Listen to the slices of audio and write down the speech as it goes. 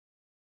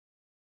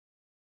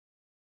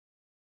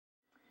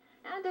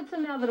And it's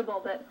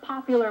inevitable that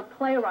popular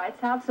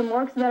playwrights have some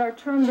works that are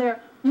termed their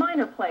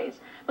minor plays.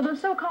 But those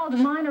so-called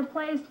minor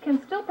plays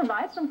can still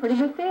provide some pretty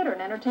good theater.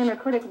 And entertainment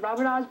critic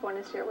Robert Osborne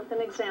is here with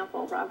an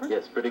example. Robert?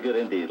 Yes, pretty good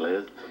indeed,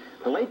 Liz.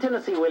 The late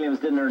Tennessee Williams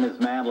didn't earn his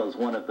mantle as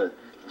one of the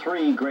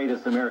three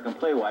greatest American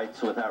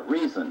playwrights without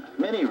reason.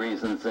 Many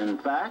reasons, in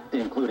fact,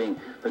 including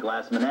The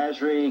Glass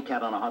Menagerie,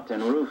 Cat on a Hot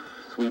Tin Roof,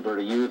 Sweet Bird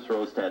of Youth,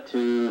 Rose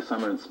Tattoo,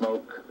 Summer and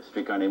Smoke,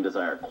 Streetcar Named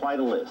Desire. Quite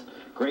a list.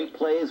 Great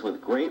plays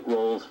with great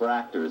roles for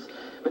actors.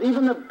 But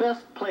even the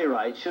best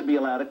playwright should be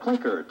allowed a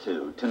clinker or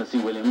two.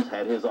 Tennessee Williams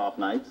had his off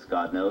nights,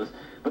 God knows.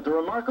 But the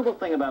remarkable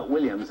thing about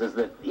Williams is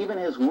that even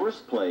his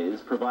worst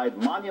plays provide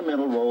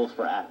monumental roles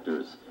for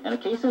actors. And a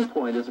case in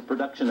point is a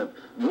production of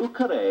Vieux,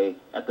 Carre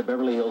at the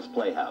Beverly Hills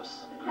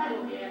Playhouse.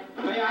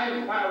 May I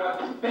inquire what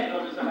this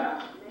bedroom is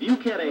about? Vieux,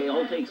 Carre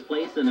all takes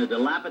place in a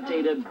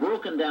dilapidated,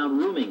 broken-down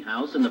rooming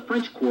house in the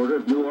French Quarter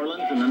of New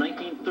Orleans in the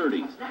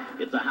 1930s.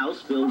 It's a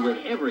house filled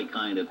with every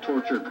kind of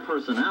tortured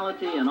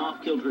personality and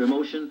off-kilter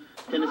emotion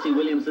Tennessee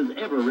Williams has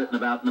ever written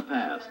about in the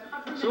past.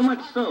 So much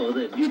so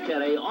that Vieux,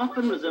 Carre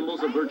often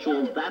resembles a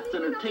virtual That's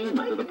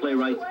Entertainment of the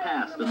playwright's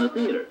past in the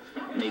theater,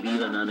 maybe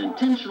even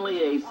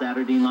unintentionally a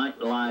Saturday Night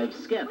Live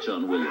sketch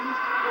on Williams.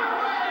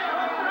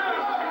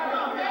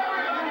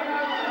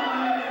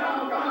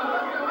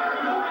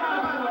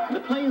 The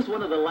play is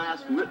one of the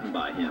last written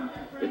by him.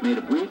 It made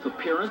a brief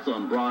appearance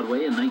on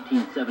Broadway in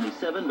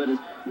 1977, but has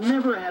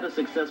never had a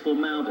successful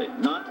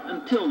mounting, not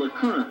until the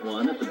current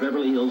one at the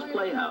Beverly Hills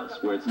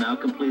Playhouse, where it's now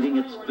completing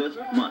its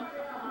 5th month.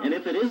 And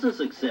if it is a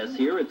success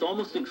here, it's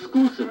almost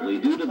exclusively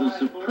due to the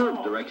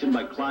superb direction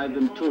by Clive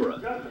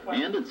Ventura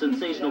and its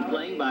sensational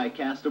playing by a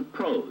cast of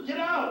pros.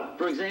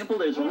 For example,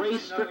 there's Ray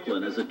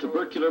Strickland as a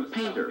tubercular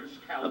painter,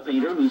 a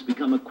painter who's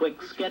become a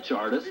quick sketch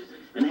artist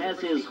and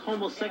has his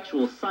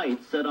homosexual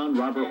sights set on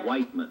Robert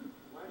Whiteman.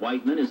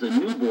 Whiteman is a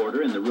new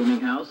boarder in the rooming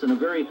house and a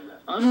very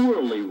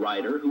unworldly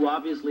writer who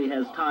obviously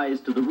has ties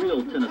to the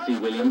real Tennessee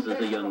Williams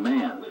as a young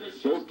man.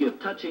 Both give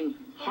touching,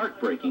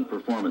 heartbreaking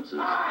performances.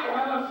 I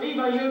have a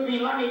fever you'd be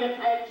lucky to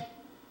catch.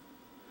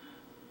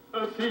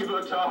 A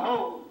fever to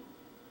hold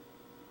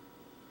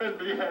and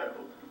be held.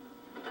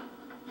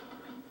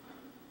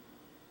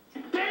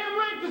 Damn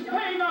rent is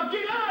paid, now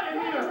get out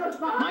of here!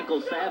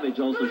 Michael Savage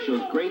also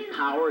shows great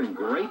power and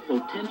great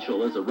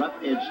potential as a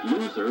rough-edged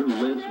loser who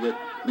lives with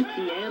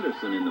McKee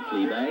Anderson in The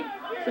Fleabag.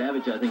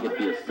 Savage, I think, would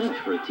be a cinch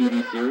for a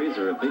TV series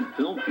or a big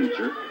film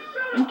future.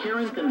 And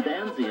Karen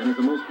Condanzian is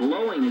the most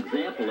glowing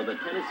example of a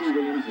Tennessee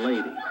Williams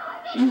lady.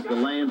 She's the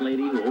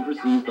landlady who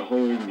oversees the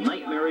whole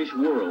nightmarish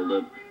world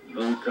of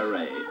Vieux,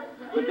 Carre.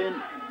 But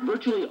then,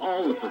 virtually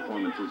all the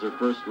performances are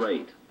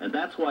first-rate, and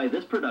that's why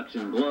this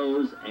production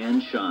glows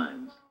and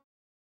shines.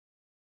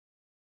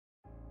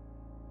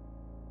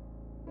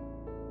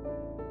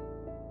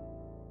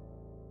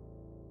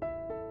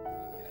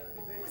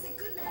 Was it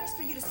good manners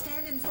for you to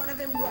stand in front of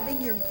him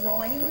rubbing your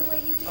groin the way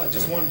you did? I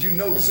just wanted you to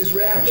notice his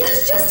reaction. He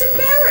was just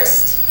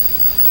embarrassed.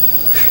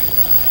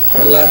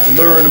 Got a lot to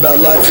learn about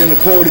life in the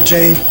quarter,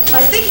 Jane.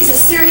 I think he's a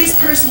serious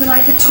person that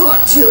I could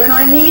talk to, and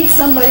I need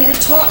somebody to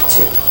talk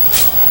to.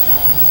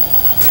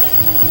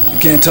 You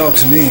can't talk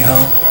to me,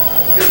 huh?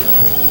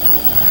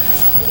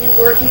 Are you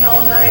working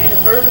all night at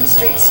a Bourbon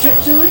Street strip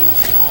joint?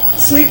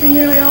 Sleeping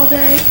nearly all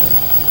day?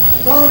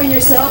 Involving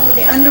yourself with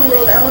the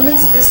underworld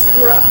elements of this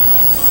corrupt...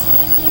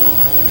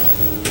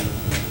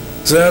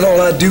 Is that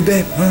all I do,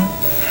 babe, huh?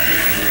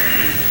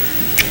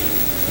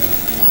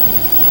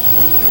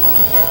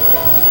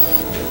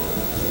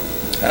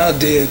 How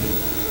did...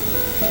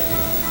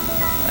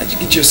 How'd you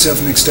get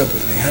yourself mixed up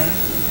with me, huh?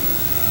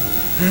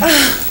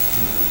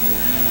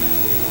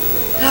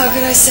 How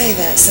could I say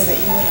that so that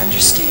you would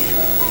understand?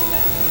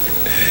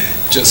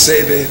 Just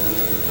say, babe.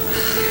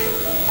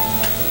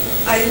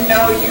 I didn't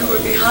know you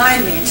were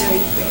behind me until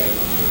you put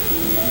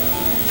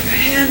your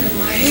hand on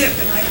my hip,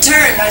 and I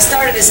turned. I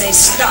started to say,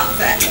 stop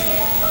that.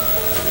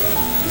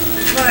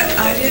 But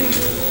I didn't.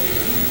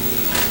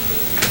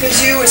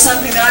 Because you were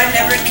something that I'd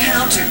never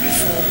encountered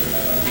before.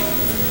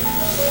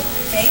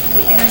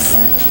 Faintly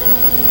innocent,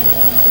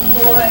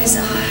 boy's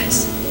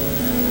eyes,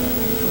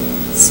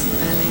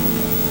 smiling.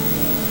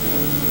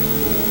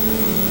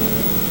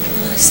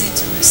 And I said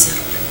to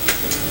myself,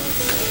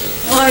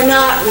 why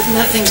not, with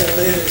nothing to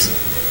lose?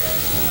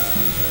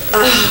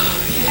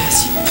 Oh,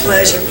 yes, you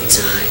pleasure me,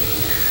 Ty.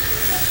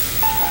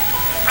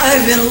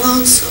 I've been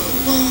alone so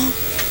long.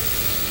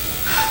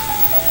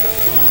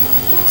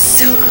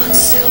 Silk on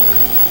silk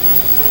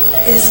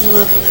is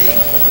lovely,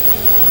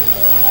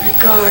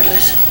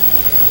 regardless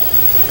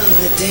of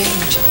the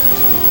danger.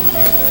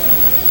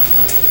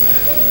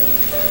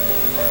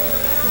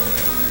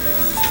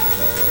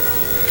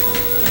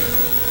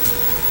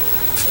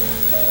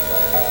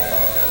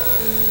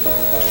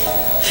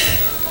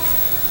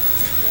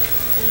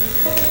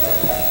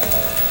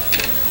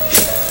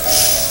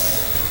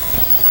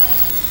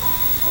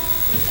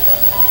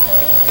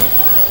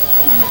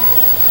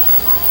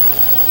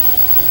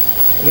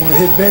 You want to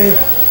hit, babe?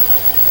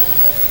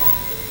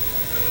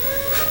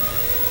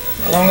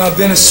 How long I've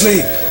been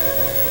asleep?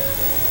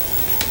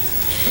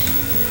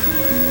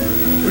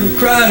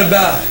 crying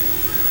about?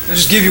 I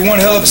just give you one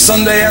hell of a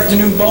Sunday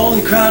afternoon ball.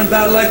 You crying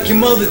about like your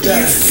mother died.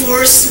 You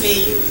forced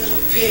me, you little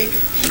pig.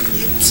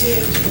 You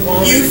did.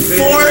 You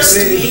forced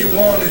me. You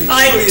wanted it.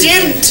 I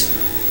didn't.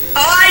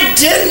 I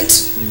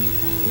didn't.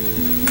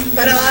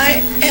 But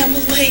I am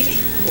a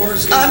lady.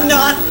 I'm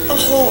not a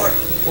whore.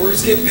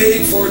 Whores get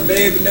paid for it,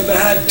 babe, but never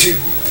had to.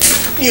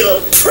 You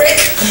little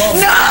prick. Come on.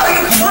 No,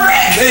 you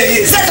prick.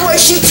 Babe. Is that the way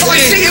she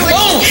talks to you?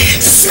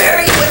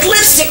 Smearing you with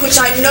lipstick, which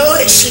I know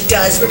that she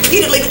does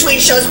repeatedly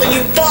between shows when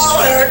you ball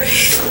her.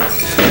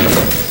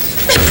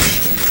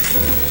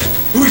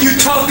 Who are you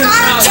talking about?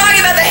 I'm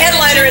talking about the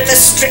headliner at the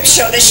strip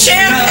show, the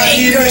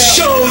Champagne Girl. The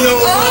show, no.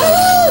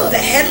 Oh,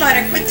 the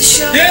headliner quit the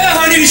show. Yeah,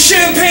 honey, the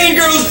Champagne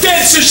Girl's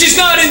dead, so she's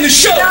not in the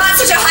show. Not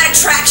such a hot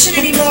attraction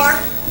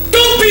anymore.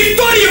 Don't be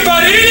funny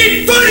about it. It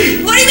ain't funny.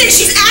 What do you mean?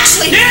 She's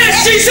actually dead?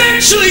 Yes, she's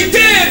actually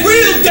dead.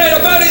 Real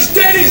dead. About as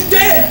dead as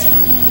dead.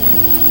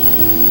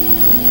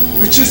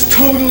 Which is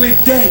totally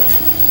dead.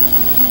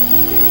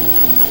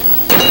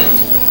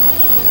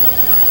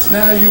 So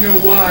now you know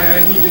why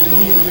I needed a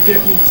needle to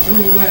get me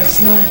through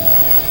last night.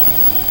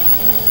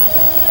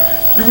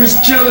 You was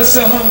jealous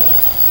of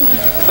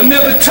her. I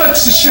never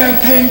touched the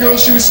Champagne Girl.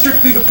 She was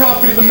strictly the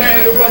property of the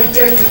man. Nobody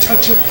dared to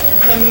touch her.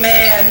 The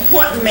man?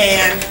 What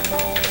man?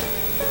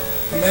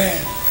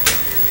 Man.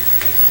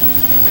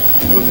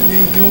 Wasn't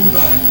even known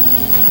by it.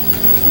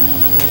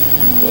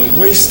 Well, he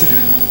wasted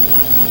her.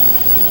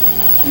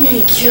 You mean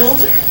he killed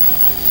her?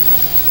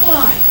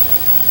 Why?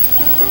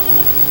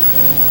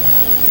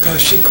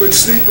 Because she quit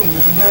sleeping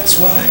with him, that's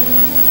why.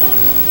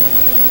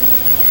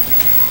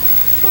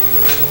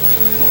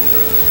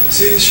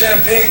 See, the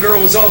Champagne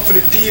Girl was offered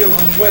a deal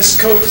on the West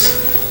Coast.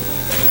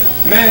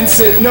 Man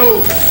said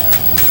no.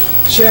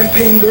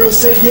 Champagne Girl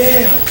said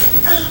yeah.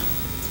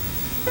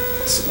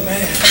 So,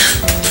 man.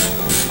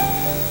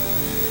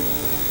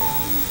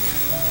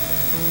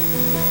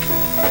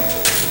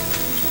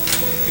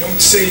 You don't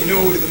say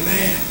no to the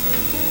man.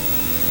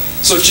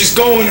 So if she's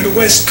going to the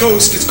West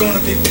Coast, it's going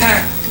to be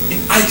packed in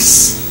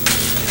ice.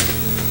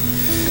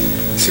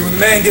 See, when the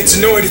man gets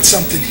annoyed at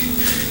something, he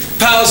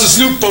piles his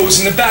loopholes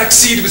in the back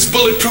seat of his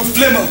bulletproof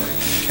limo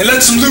and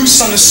lets them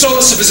loose on the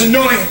source of his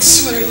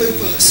annoyance. What are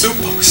loopholes?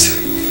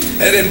 Loopholes.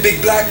 They're them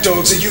big black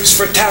dogs they use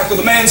for a tackle.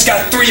 The man's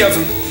got 3 of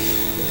them.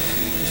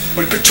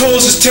 When he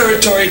patrols his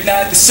territory at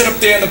night, they sit up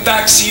there in the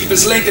back seat of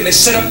his Lincoln. They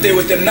sit up there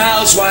with their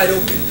mouths wide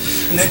open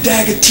and their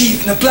dagger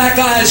teeth and their black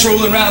eyes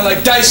rolling around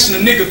like dice in a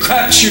nigger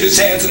crapshooter's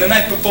hands on the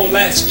night before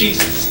last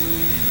Jesus.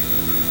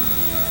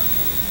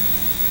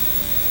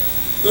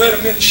 Let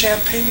him in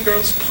Champagne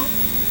Girl's pump.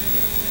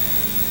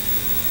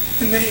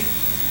 And they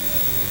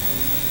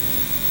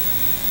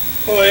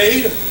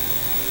ate her.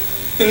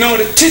 They gnawed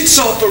the tits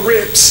off her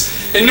ribs.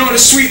 They gnawed a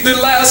sweet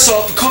little ass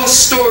off. Because the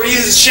story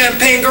is the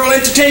Champagne Girl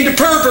entertained a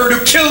pervert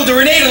who killed her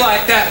and ate her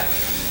like that.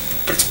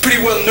 But it's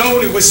pretty well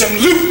known it was them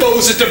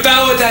loopholes that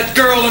devoured that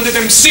girl under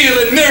them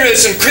ceiling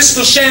mirrors and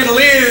crystal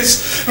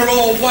chandeliers. Her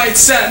all white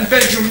satin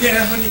bedroom,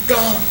 yeah, honey,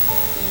 gone.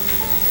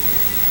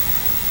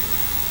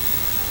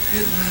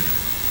 Headliner.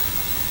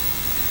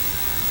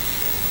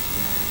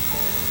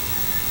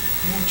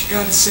 You know what you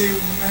gotta say when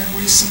a man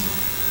wastes somebody?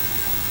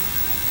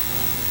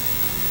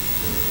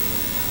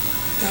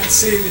 You gotta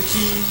say that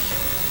he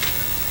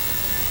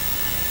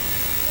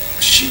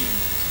or she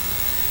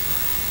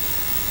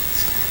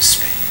is gonna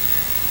respect.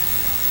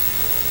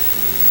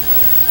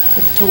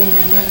 But he told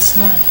me last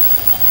night.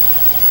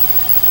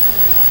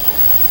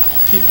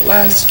 People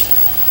ask you,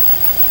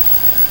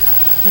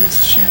 where's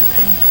the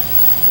Champagne?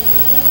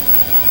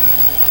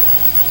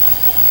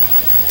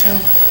 Tell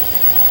them.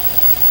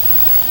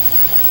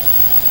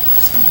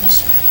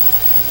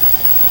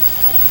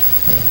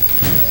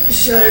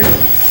 Shudder.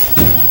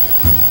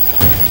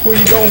 Where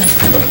you going?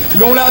 You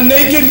going out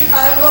naked?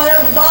 I'm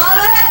gonna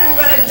vomit. I'm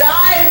gonna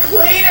die in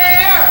clean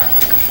air.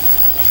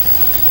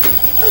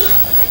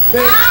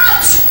 Babe.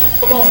 Ouch!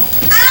 Come on.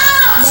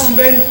 Ouch! Come on,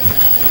 babe.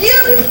 You.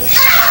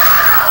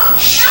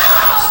 Ouch!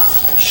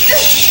 Ouch!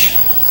 Shh.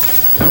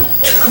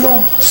 Come on.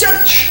 Shut.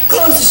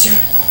 Close the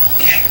shutter.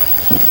 Okay.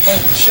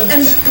 Shut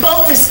And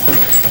bolt this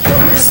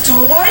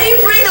door. Why do you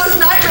bring those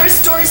nightmare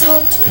stories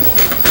home to me?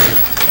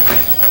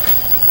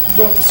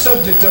 Brought the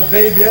subject up,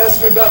 babe. You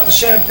asked me about the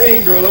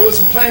Champagne Girl. I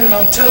wasn't planning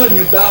on telling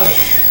you about it.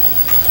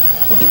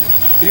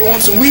 Do you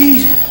want some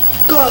weed?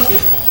 Coffee.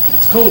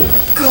 It's cold.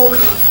 Cold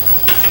coffee.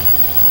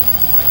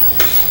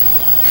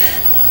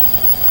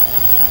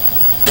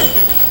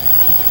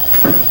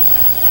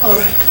 All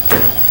right.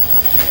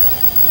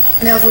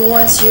 Now, for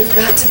once, you've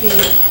got to be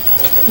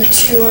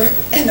mature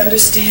and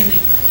understanding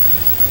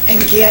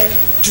and get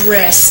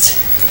dressed.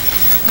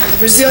 Now, the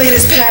Brazilian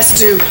is past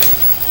due.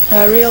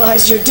 I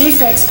realized your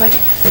defects, but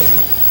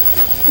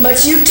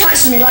you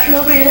touched me like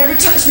nobody had ever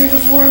touched me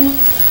before in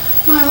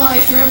my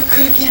life or ever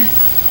could again.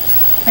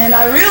 And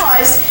I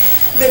realized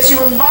that you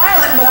were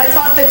violent, but I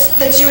thought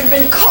that you had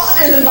been caught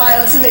in the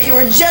violence and that you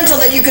were gentle,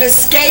 that you could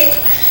escape.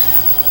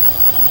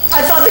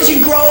 I thought that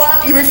you'd grow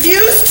up. You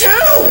refused to.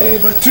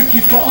 Babe, I took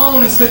you for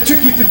honest. I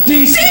took you for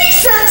decent.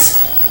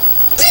 Decent!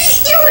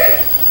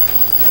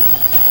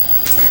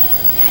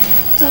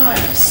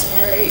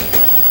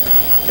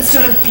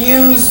 let's not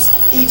abuse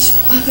each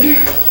other.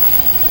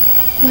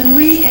 When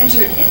we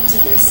entered into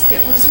this,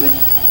 it was with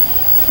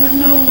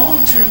no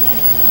long-term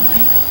thing in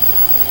mind.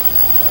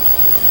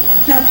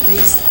 Now,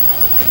 please,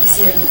 he's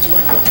here in the door.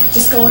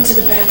 Just go into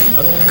the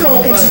bathroom.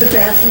 Go into the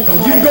bathroom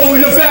quiet. You go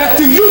in the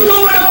bathroom! You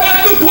go in the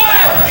bathroom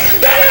quiet!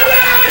 Get in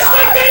there! I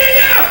said get in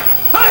there!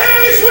 I hear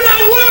this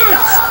without words!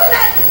 No, open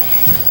that!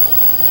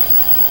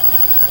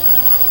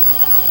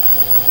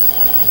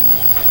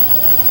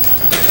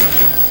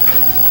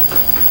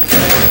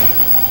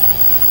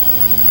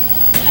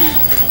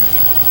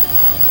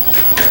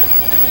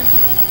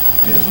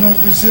 There's no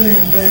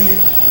Brazilian, babe.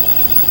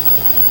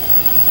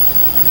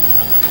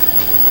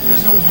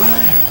 There's no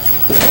bath.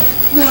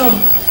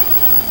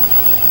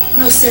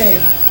 No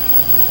sale.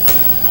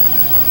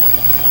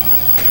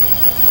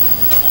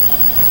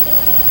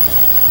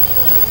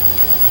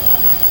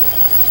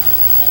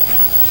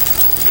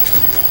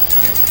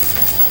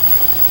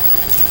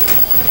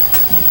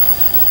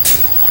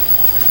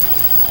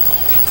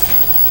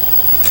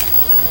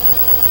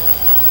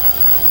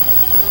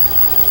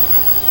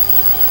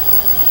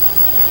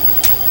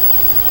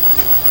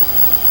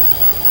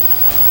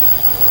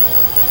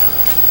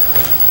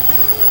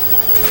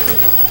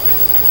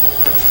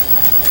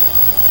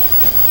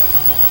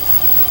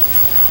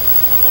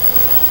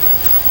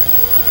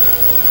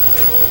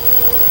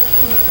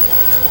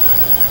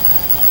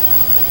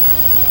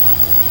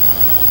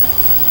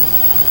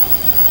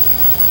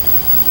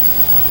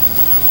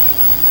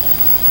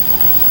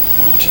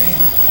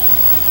 Jane.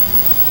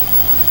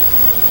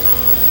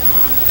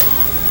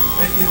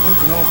 Baby, you're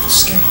looking awful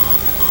skinny.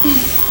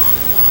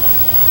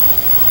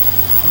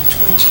 How much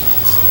weight you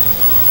lose?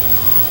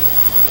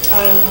 I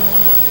don't know.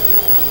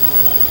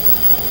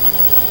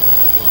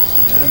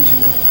 Sometimes you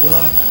walk the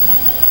block.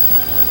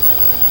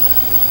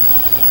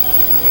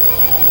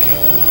 You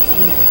can't go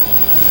through.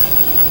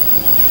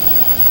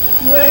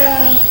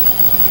 Well,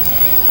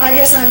 I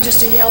guess I'm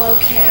just a yellow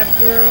cab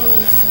girl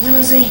with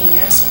limousine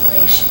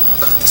aspirations.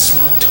 Cut the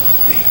small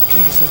talk, babe.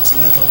 Please, let's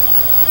level.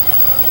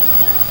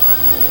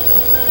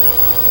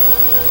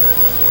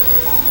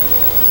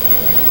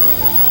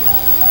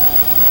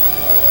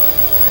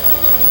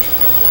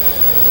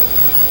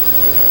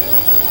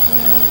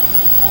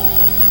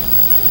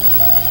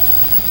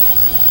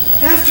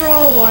 After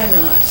all, why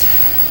not?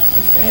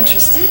 If you're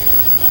interested.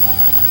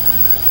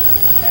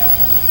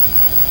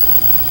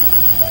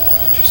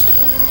 Interesting.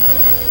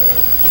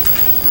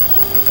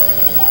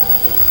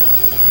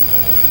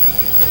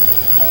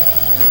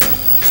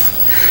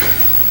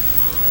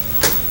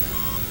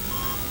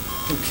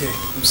 Okay,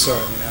 I'm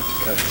sorry, I'm gonna have to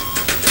cut it.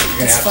 We're gonna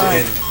That's have fine. to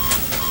end.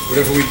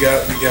 Whatever we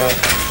got, we got.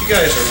 You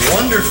guys are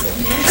wonderful.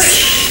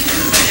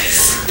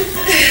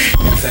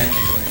 Thank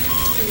you.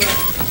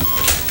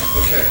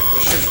 Okay, well,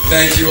 should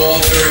Thank you all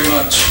very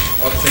much.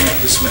 I'll clean up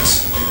this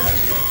mess.